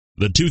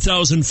The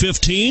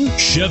 2015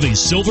 Chevy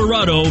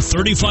Silverado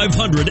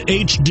 3500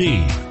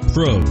 HD.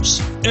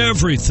 Pros,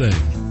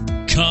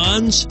 everything.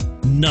 Cons,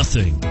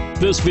 nothing.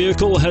 This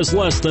vehicle has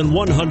less than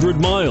 100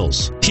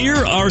 miles.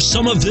 Here are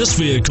some of this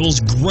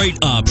vehicle's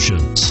great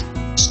options: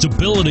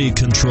 stability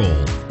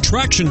control,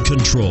 traction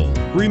control,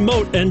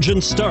 remote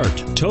engine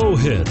start, tow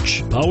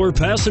hitch, power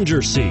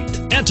passenger seat,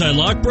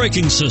 anti-lock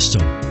braking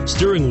system,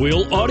 steering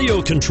wheel audio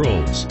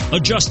controls,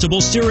 adjustable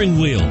steering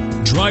wheel,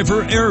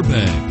 driver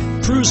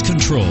airbag, cruise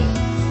control.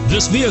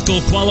 This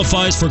vehicle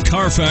qualifies for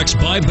Carfax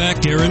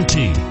buyback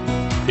guarantee.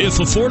 If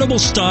affordable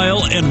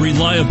style and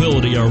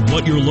reliability are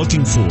what you're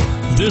looking for,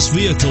 this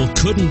vehicle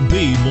couldn't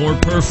be more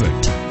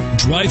perfect.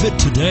 Drive it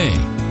today.